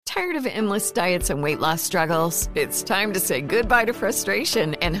Tired of endless diets and weight loss struggles? It's time to say goodbye to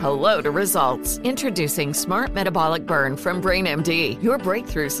frustration and hello to results. Introducing Smart Metabolic Burn from BrainMD, your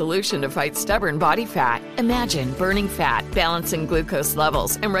breakthrough solution to fight stubborn body fat. Imagine burning fat, balancing glucose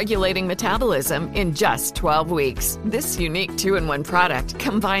levels, and regulating metabolism in just 12 weeks. This unique 2-in-1 product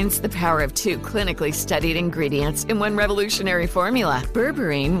combines the power of 2 clinically studied ingredients in one revolutionary formula.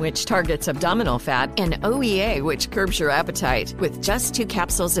 Berberine, which targets abdominal fat, and OEA, which curbs your appetite. With just 2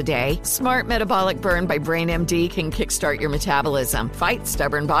 capsules a day, Smart Metabolic Burn by BrainMD can kickstart your metabolism, fight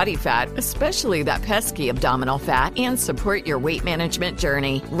stubborn body fat, especially that pesky abdominal fat, and support your weight management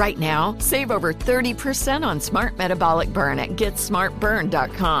journey. Right now, save over 30% on Smart Metabolic Burn at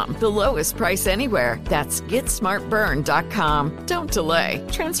GetSmartBurn.com. The lowest price anywhere. That's GetSmartBurn.com. Don't delay.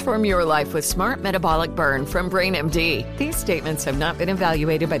 Transform your life with Smart Metabolic Burn from BrainMD. These statements have not been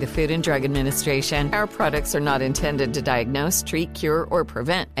evaluated by the Food and Drug Administration. Our products are not intended to diagnose, treat, cure, or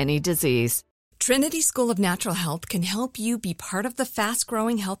prevent any disease. Trinity School of Natural Health can help you be part of the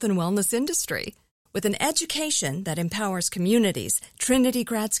fast-growing health and wellness industry. With an education that empowers communities, Trinity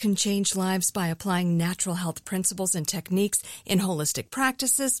grads can change lives by applying natural health principles and techniques in holistic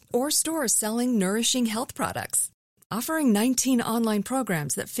practices or stores selling nourishing health products. Offering 19 online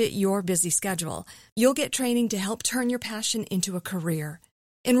programs that fit your busy schedule, you'll get training to help turn your passion into a career.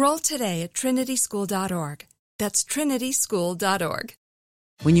 Enroll today at trinityschool.org. That's trinityschool.org.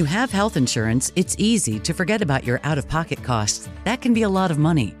 When you have health insurance, it's easy to forget about your out-of-pocket costs. That can be a lot of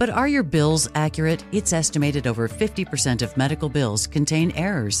money. But are your bills accurate? It's estimated over 50% of medical bills contain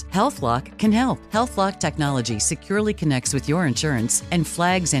errors. HealthLock can help. HealthLock technology securely connects with your insurance and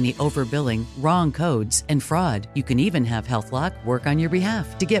flags any overbilling, wrong codes, and fraud. You can even have HealthLock work on your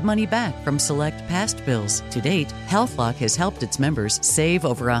behalf to get money back from select past bills. To date, HealthLock has helped its members save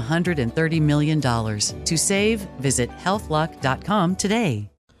over $130 million. To save, visit healthlock.com today.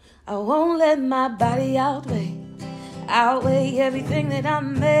 I won't let my body outweigh everything that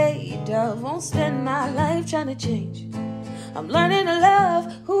I'm made of. Won't spend my life trying to change. I'm learning to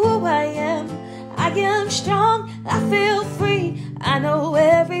love who I am. I am strong, I feel free. I know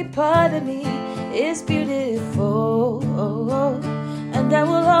every part of me is beautiful, and I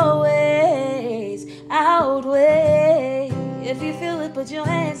will always outweigh. If you feel it, put your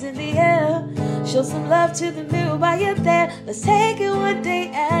hands in the air. Show some love to the mirror while you're there. Let's take it one day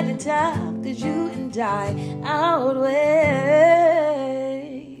at a time, 'cause you and I outweigh.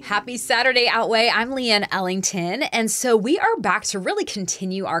 Happy Saturday, Outweigh. I'm Leanne Ellington. And so we are back to really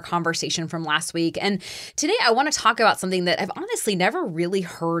continue our conversation from last week. And today I want to talk about something that I've honestly never really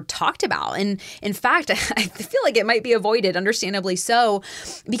heard talked about. And in fact, I feel like it might be avoided, understandably so,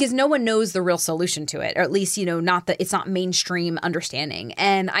 because no one knows the real solution to it, or at least, it's not mainstream understanding.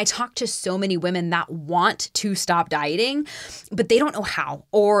 And I talk to so many women that want to stop dieting, but they don't know how,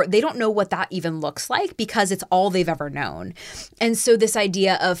 or they don't know what that even looks like because it's all they've ever known. And so this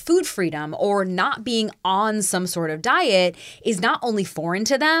idea of food freedom or not being on some sort of diet is not only foreign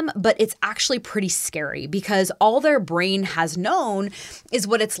to them, but it's actually pretty scary because all their brain has known is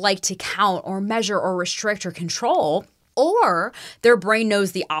what it's like to count or measure or restrict or control. Or their brain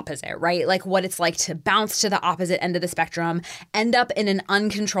knows the opposite, right? Like what it's like to bounce to the opposite end of the spectrum, end up in an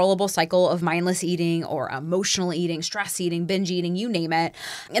uncontrollable cycle of mindless eating or emotional eating, stress eating, binge eating, you name it.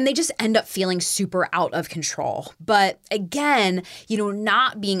 And they just end up feeling super out of control. But again,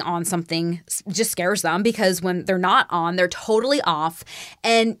 not being on something just scares them because when they're not on, they're totally off.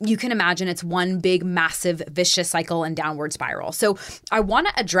 And you can imagine it's one big, massive, vicious cycle and downward spiral. So I want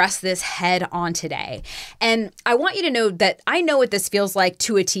to address this head on today. And I want you to know that I know what this feels like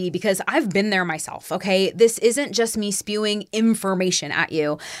to a T because I've been there myself, okay? This isn't just me spewing information at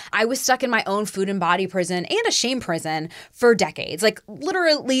you. I was stuck in my own food and body prison and a shame prison for decades. Like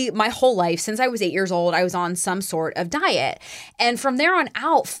literally my whole life, since I was 8 years old, I was on some sort of diet. And from there on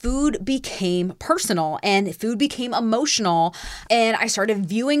out, food became personal and food became emotional. And I started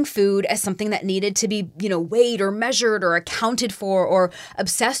viewing food as something that needed to be, weighed or measured or accounted for or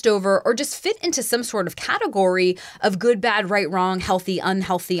obsessed over or just fit into some sort of category of good, bad, right, wrong, healthy,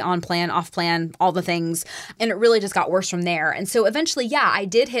 unhealthy, on plan, off plan, all the things. And it really just got worse from there. And so eventually, I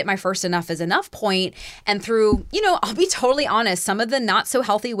did hit my first enough is enough point. And through, I'll be totally honest, some of the not so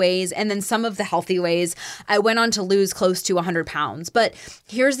healthy ways and then some of the healthy ways, I went on to lose close to 100 pounds. But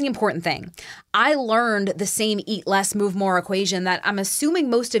here's the important thing. I learned the same eat less, move more equation that I'm assuming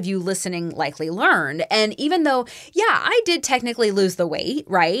most of you listening likely learned. And even though, I did technically lose the weight,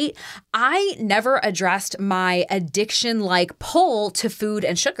 right? I never addressed my addiction addiction-like pull to food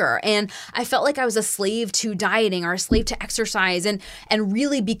and sugar. And I felt like I was a slave to dieting or a slave to exercise. And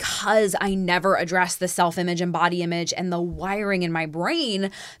really because I never addressed the self-image and body image and the wiring in my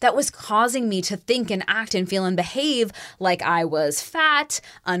brain that was causing me to think and act and feel and behave like I was fat,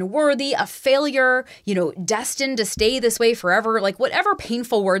 unworthy, a failure, destined to stay this way forever, like whatever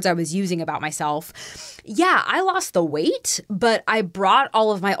painful words I was using about myself. Yeah, I lost the weight, but I brought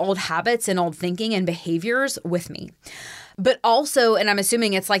all of my old habits and old thinking and behaviors with me. But also, and I'm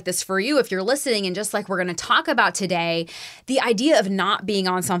assuming it's like this for you if you're listening, and just like we're going to talk about today, the idea of not being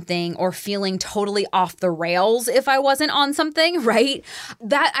on something or feeling totally off the rails if I wasn't on something, right?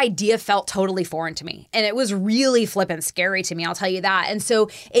 That idea felt totally foreign to me. And it was really flippin' scary to me, I'll tell you that. And so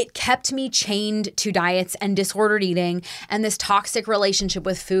it kept me chained to diets and disordered eating and this toxic relationship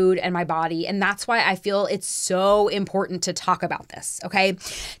with food and my body. And that's why I feel it's so important to talk about this, okay?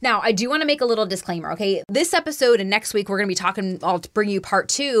 Now, I do want to make a little disclaimer, okay? This episode and next week, we're going to be talking, I'll bring you part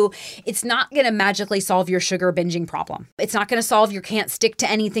 2. It's not going to magically solve your sugar binging problem. It's not going to solve your can't stick to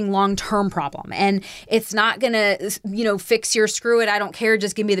anything long-term problem. And it's not going to, fix your screw it, I don't care,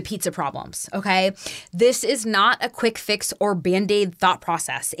 just give me the pizza problems, okay? This is not a quick fix or Band-Aid thought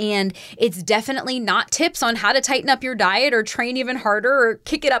process. And it's definitely not tips on how to tighten up your diet or train even harder or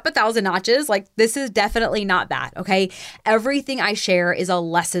kick it up 1,000 notches. Like, this is definitely not that, okay? Everything I share is a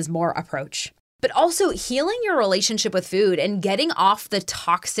less is more approach. But also healing your relationship with food and getting off the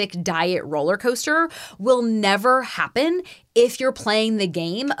toxic diet roller coaster will never happen if you're playing the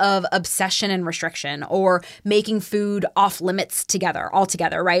game of obsession and restriction or making food off limits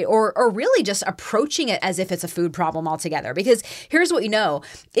altogether, right? Or really just approaching it as if it's a food problem altogether. Because here's what you know,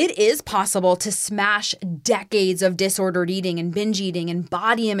 it is possible to smash decades of disordered eating and binge eating and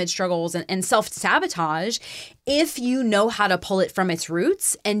body image struggles and self-sabotage if you know how to pull it from its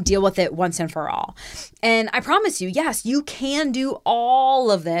roots and deal with it once and for all. And I promise you, yes, you can do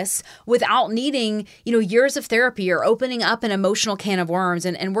all of this without needing, years of therapy or opening up an emotional can of worms.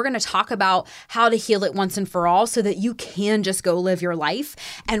 And we're going to talk about how to heal it once and for all so that you can just go live your life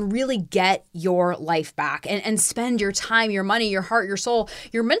and really get your life back and spend your time, your money, your heart, your soul,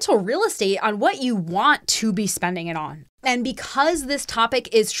 your mental real estate on what you want to be spending it on. And because this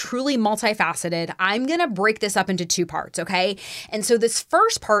topic is truly multifaceted, I'm going to break this up into 2 parts, okay? And so this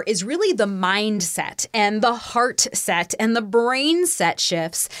first part is really the mindset and the heart set and the brain set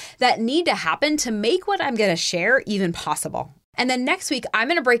shifts that need to happen to make what I'm going to share even possible. And then next week, I'm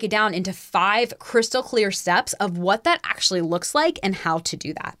going to break it down into 5 crystal clear steps of what that actually looks like and how to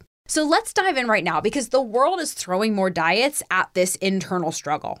do that. So let's dive in right now because the world is throwing more diets at this internal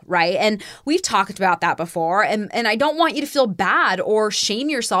struggle, right? And we've talked about that before. And I don't want you to feel bad or shame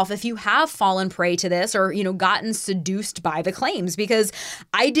yourself if you have fallen prey to this or, gotten seduced by the claims, because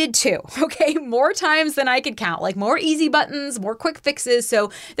I did too, okay? More times than I could count, like more easy buttons, more quick fixes. So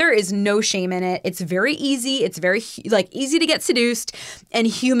there is no shame in it. It's very easy. It's very easy to get seduced and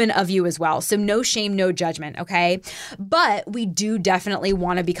human of you as well. So no shame, no judgment, okay? But we do definitely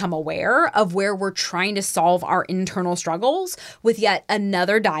want to become aware of where we're trying to solve our internal struggles with yet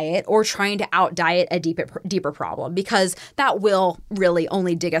another diet or trying to out diet a deeper problem, because that will really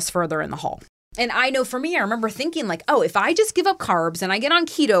only dig us further in the hole. And I know for me, I remember thinking like, oh, if I just give up carbs and I get on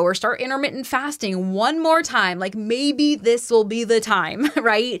keto or start intermittent fasting one more time, like maybe this will be the time,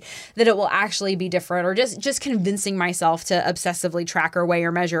 right? That it will actually be different, or just convincing myself to obsessively track or weigh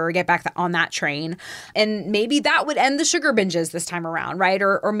or measure or get back on that train. And maybe that would end the sugar binges this time around, right?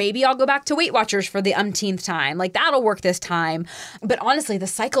 Or maybe I'll go back to Weight Watchers for the umpteenth time. Like that'll work this time. But honestly, the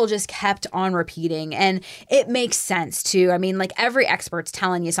cycle just kept on repeating, and it makes sense too. I mean, like every expert's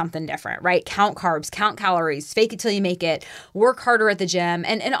telling you something different, right? Count carbs, count calories, fake it till you make it, work harder at the gym.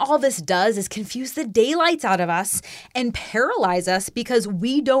 And all this does is confuse the daylights out of us and paralyze us because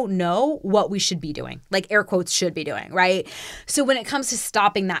we don't know what we should be doing, like air quotes should be doing, right? So when it comes to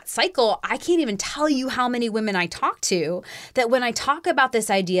stopping that cycle, I can't even tell you how many women I talk to that when I talk about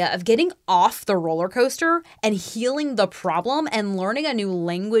this idea of getting off the roller coaster and healing the problem and learning a new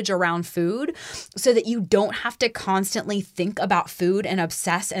language around food so that you don't have to constantly think about food and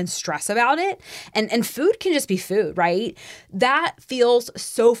obsess and stress about it. And food can just be food, right? That feels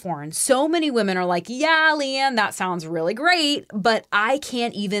so foreign. So many women are like, yeah, Leanne, that sounds really great, but I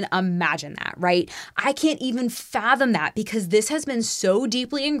can't even imagine that, right? I can't even fathom that because this has been so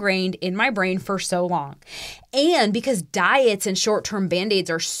deeply ingrained in my brain for so long. And because diets and short-term Band-Aids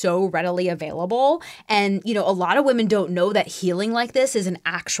are so readily available, and a lot of women don't know that healing like this is an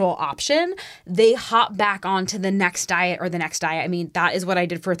actual option, they hop back onto the next diet or the next diet. I mean, that is what I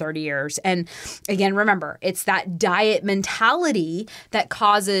did for 30 years. And And again, remember, it's that diet mentality that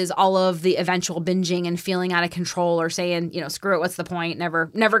causes all of the eventual binging and feeling out of control, or saying, screw it, what's the point? Never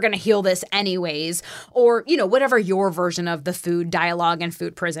going to heal this anyways. Or, whatever your version of the food dialogue and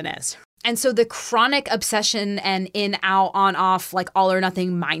food prison is. And so the chronic obsession and in, out, on, off, like all or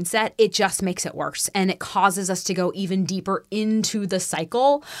nothing mindset, it just makes it worse. And it causes us to go even deeper into the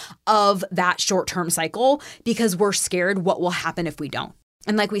cycle of that short-term cycle because we're scared what will happen if we don't.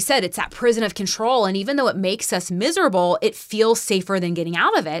 And like we said, it's that prison of control. And even though it makes us miserable, it feels safer than getting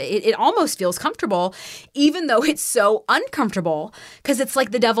out of it. It almost feels comfortable, even though it's so uncomfortable, because it's like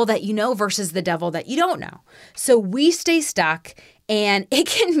the devil that you know versus the devil that you don't know. So we stay stuck. And it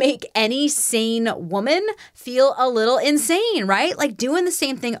can make any sane woman feel a little insane, right? Like doing the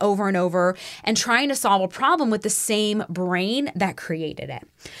same thing over and over and trying to solve a problem with the same brain that created it.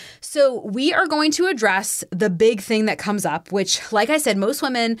 So we are going to address the big thing that comes up, which, like I said, most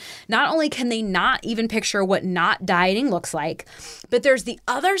women, not only can they not even picture what not dieting looks like, but there's the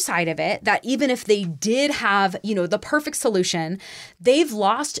other side of it that even if they did have, the perfect solution, they've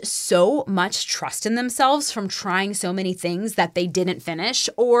lost so much trust in themselves from trying so many things that they didn't finish,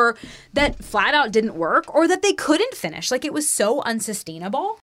 or that flat out didn't work, or that they couldn't finish. Like it was so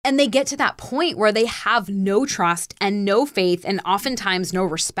unsustainable. And they get to that point where they have no trust and no faith and oftentimes no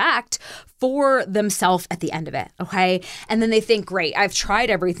respect for themselves at the end of it, okay? And then they think, great, I've tried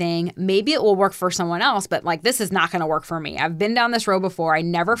everything. Maybe it will work for someone else, but like this is not going to work for me. I've been down this road before. I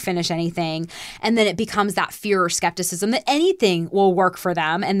never finish anything. And then it becomes that fear or skepticism that anything will work for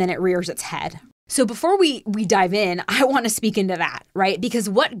them, and then it rears its head. So before we dive in, I want to speak into that, right? Because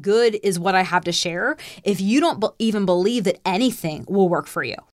what good is what I have to share if you don't even believe that anything will work for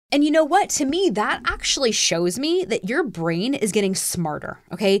you? And you know what? To me, that actually shows me that your brain is getting smarter,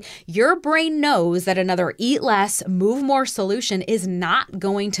 okay? Your brain knows that another eat less, move more solution is not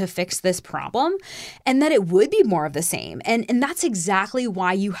going to fix this problem, and that it would be more of the same. And that's exactly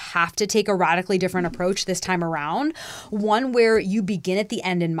why you have to take a radically different approach this time around, one where you begin at the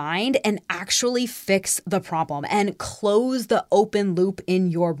end in mind and actually fix the problem and close the open loop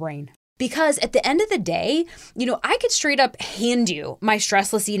in your brain. Because at the end of the day, I could straight up hand you my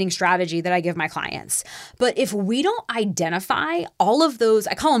stressless eating strategy that I give my clients. But if we don't identify all of those,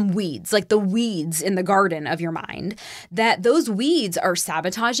 I call them weeds, like the weeds in the garden of your mind, that those weeds are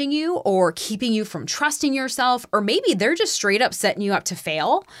sabotaging you or keeping you from trusting yourself, or maybe they're just straight up setting you up to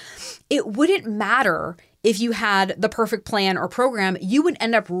fail, it wouldn't matter if you had the perfect plan or program. You would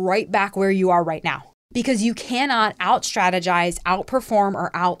end up right back where you are right now. Because you cannot out-strategize, outperform,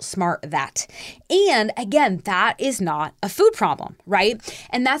 or outsmart that. And again, that is not a food problem, right?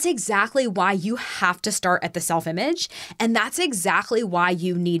 And that's exactly why you have to start at the self-image. And that's exactly why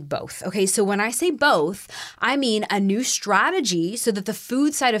you need both. Okay, so when I say both, I mean a new strategy so that the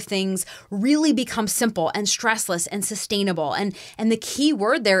food side of things really becomes simple and stressless and sustainable. And the key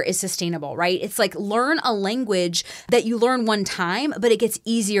word there is sustainable, right? It's like learn a language that you learn one time, but it gets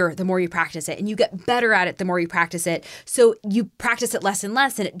easier the more you practice it. And you get better at it the more you practice it. So you practice it less and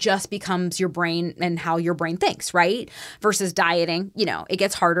less, and it just becomes your brain and how your brain thinks, right? Versus dieting, it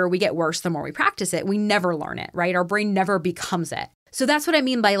gets harder. We get worse the more we practice it. We never learn it, right? Our brain never becomes it. So that's what I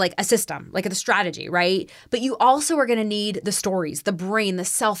mean by like a system, like the strategy, right? But you also are going to need the stories, the brain, the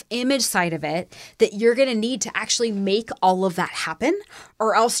self-image side of it that you're going to need to actually make all of that happen,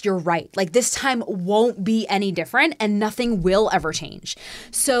 or else you're right. Like this time won't be any different and nothing will ever change.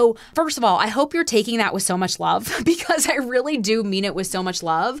 So first of all, I hope you're taking that with so much love because I really do mean it with so much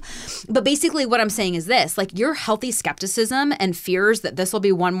love. But basically what I'm saying is this, like your healthy skepticism and fears that this will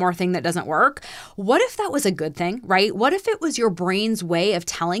be one more thing that doesn't work. What if that was a good thing, right? What if it was your brain's way of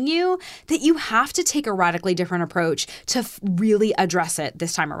telling you that you have to take a radically different approach to really address it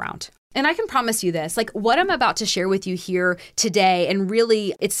this time around? And I can promise you this, like what I'm about to share with you here today, and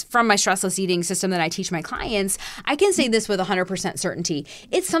really it's from my stressless eating system that I teach my clients, I can say this with 100% certainty.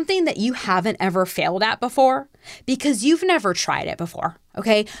 It's something that you haven't ever failed at before because you've never tried it before.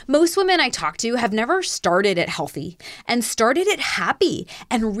 Okay. Most women I talk to have never started it healthy and started it happy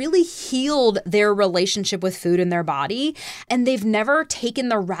and really healed their relationship with food in their body. And they've never taken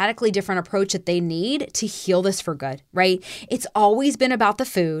the radically different approach that they need to heal this for good, right? It's always been about the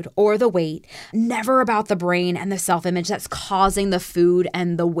food or the weight, never about the brain and the self-image that's causing the food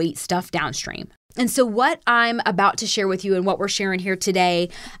and the weight stuff downstream. And so what I'm about to share with you and what we're sharing here today,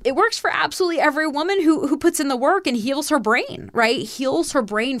 it works for absolutely every woman who puts in the work and heals her brain, right? Heals her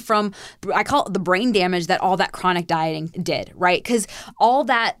brain from, I call it the brain damage that all that chronic dieting did, right? Because all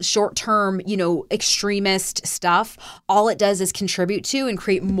that short-term, extremist stuff, all it does is contribute to and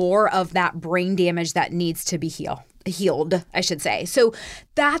create more of that brain damage that needs to be healed. healed, I should say. So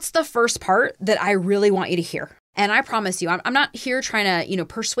that's the first part that I really want you to hear. And I promise you, I'm not here trying to,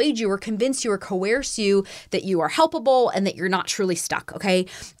 persuade you or convince you or coerce you that you are helpable and that you're not truly stuck, okay?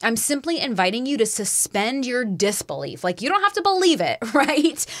 I'm simply inviting you to suspend your disbelief. Like, you don't have to believe it,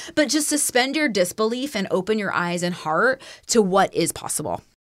 right? But just suspend your disbelief and open your eyes and heart to what is possible.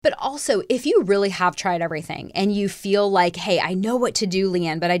 But also, if you really have tried everything and you feel like, hey, I know what to do,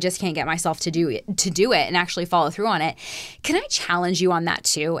 Leanne, but I just can't get myself to do it and actually follow through on it, can I challenge you on that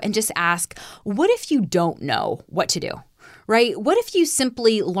too and just ask, what if you don't know what to do? Right? What if you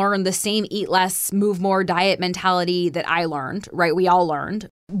simply learn the same eat less, move more diet mentality that I learned, right? We all learned.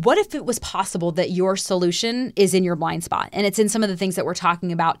 What if it was possible that your solution is in your blind spot and it's in some of the things that we're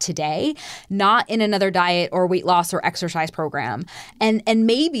talking about today, not in another diet or weight loss or exercise program? And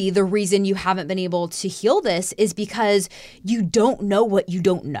maybe the reason you haven't been able to heal this is because you don't know what you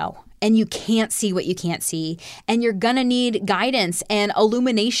don't know. And you can't see what you can't see. And you're going to need guidance and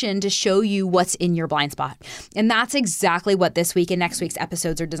illumination to show you what's in your blind spot. And that's exactly what this week and next week's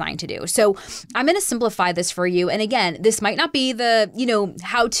episodes are designed to do. So I'm going to simplify this for you. And again, this might not be the,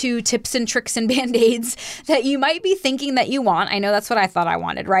 how-to tips and tricks and band-aids that you might be thinking that you want. I know that's what I thought I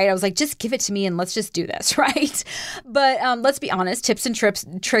wanted, right? I was like, just give it to me and let's just do this, right? But let's be honest, tips and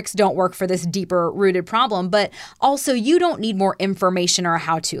tricks don't work for this deeper rooted problem. But also, you don't need more information or a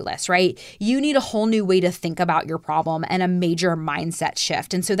how-to list, right? You need a whole new way to think about your problem and a major mindset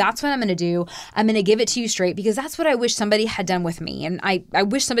shift. And so that's what I'm going to do. I'm going to give it to you straight because that's what I wish somebody had done with me. And I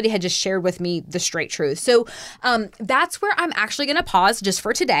wish somebody had just shared with me the straight truth. So that's where I'm actually going to pause just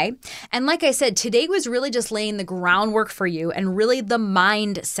for today. And like I said, today was really just laying the groundwork for you and really the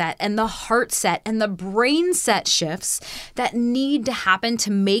mindset and the heart set and the brain set shifts that need to happen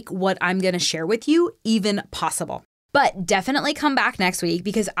to make what I'm going to share with you even possible. But definitely come back next week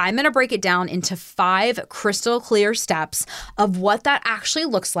because I'm going to break it down into 5 crystal clear steps of what that actually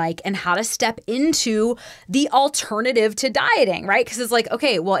looks like and how to step into the alternative to dieting, right? Because it's like,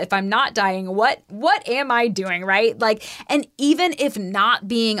 okay, well, if I'm not dieting, what am I doing, right? Like, and even if not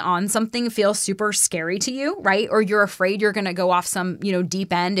being on something feels super scary to you, right? Or you're afraid you're going to go off some,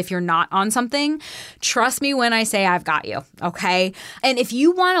 deep end if you're not on something, trust me when I say I've got you, okay? And if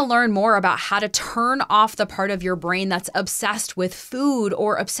you want to learn more about how to turn off the part of your brain that's obsessed with food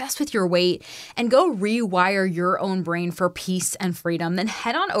or obsessed with your weight and go rewire your own brain for peace and freedom, then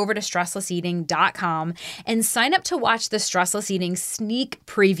head on over to stresslesseating.com and sign up to watch the Stressless Eating sneak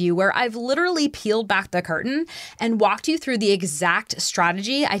preview where I've literally peeled back the curtain and walked you through the exact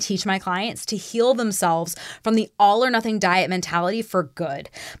strategy I teach my clients to heal themselves from the all or nothing diet mentality for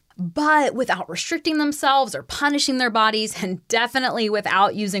good, but without restricting themselves or punishing their bodies, and definitely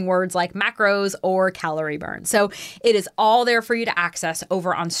without using words like macros or calorie burn. So it is all there for you to access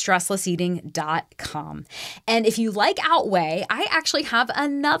over on stresslesseating.com. And if you like Outweigh, I actually have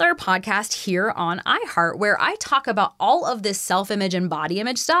another podcast here on iHeart where I talk about all of this self-image and body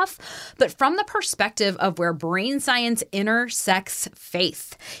image stuff, but from the perspective of where brain science intersects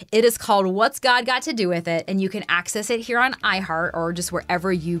faith. It is called What's God Got to Do With It? And you can access it here on iHeart or just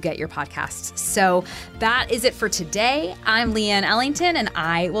wherever you get your podcasts. So that is it for today. I'm Leanne Ellington, and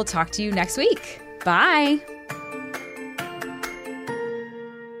I will talk to you next week. Bye.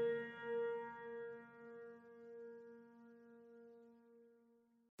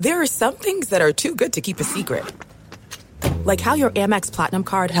 There are some things that are too good to keep a secret. Like how your Amex Platinum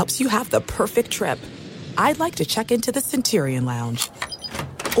card helps you have the perfect trip. I'd like to check into the Centurion Lounge.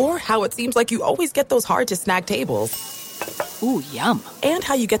 Or how it seems like you always get those hard-to-snag tables. Ooh, yum. And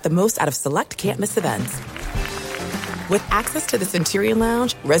how you get the most out of select can't-miss events. With access to the Centurion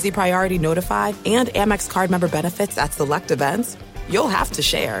Lounge, Resi Priority Notified, and Amex card member benefits at select events, you'll have to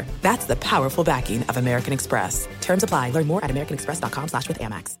share. That's the powerful backing of American Express. Terms apply. Learn more at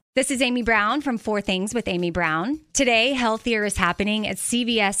americanexpress.com/withAmex. This is Amy Brown from 4 Things with Amy Brown. Today, healthier is happening at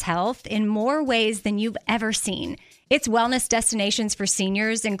CVS Health in more ways than you've ever seen. It's wellness destinations for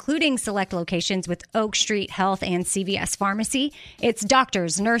seniors, including select locations with Oak Street Health and CVS Pharmacy. It's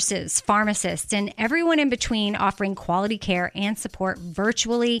doctors, nurses, pharmacists, and everyone in between offering quality care and support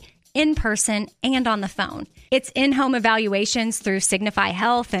virtually, in person, and on the phone. It's in-home evaluations through Signify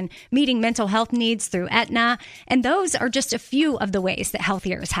Health and meeting mental health needs through Aetna. And those are just a few of the ways that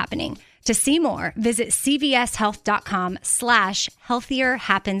healthier is happening. To see more, visit cvshealth.com/healthier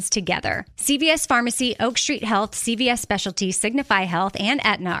happens together. CVS Pharmacy, Oak Street Health, CVS Specialty, Signify Health, and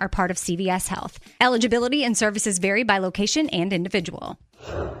Aetna are part of CVS Health. Eligibility and services vary by location and individual.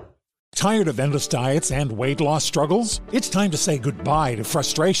 Tired of endless diets and weight loss struggles? It's time to say goodbye to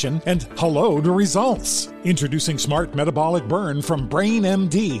frustration and hello to results. Introducing Smart Metabolic Burn from Brain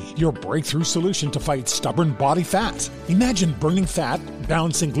MD, your breakthrough solution to fight stubborn body fat. Imagine burning fat,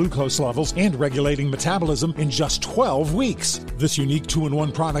 balancing glucose levels, and regulating metabolism in just 12 weeks. This unique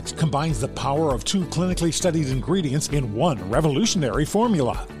 2-in-1 product combines the power of 2 clinically studied ingredients in one revolutionary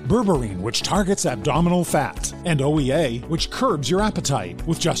formula. Berberine, which targets abdominal fat, and OEA, which curbs your appetite.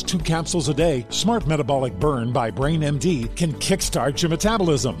 With just 2 capsules a day, Smart Metabolic Burn by Brain MD can kickstart your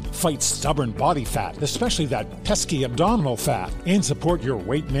metabolism, fight stubborn body fat, especially that pesky abdominal fat, and support your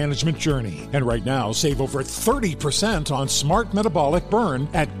weight management journey. And right now, save over 30% on Smart Metabolic Burn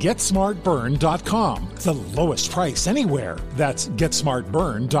at GetSmartBurn.com. The lowest price anywhere. That's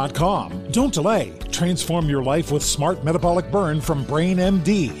GetSmartBurn.com. Don't delay. Transform your life with Smart Metabolic Burn from Brain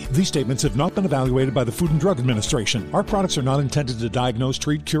MD. These statements have not been evaluated by the Food and Drug Administration. Our products are not intended to diagnose,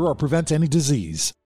 treat, cure, or prevent any disease.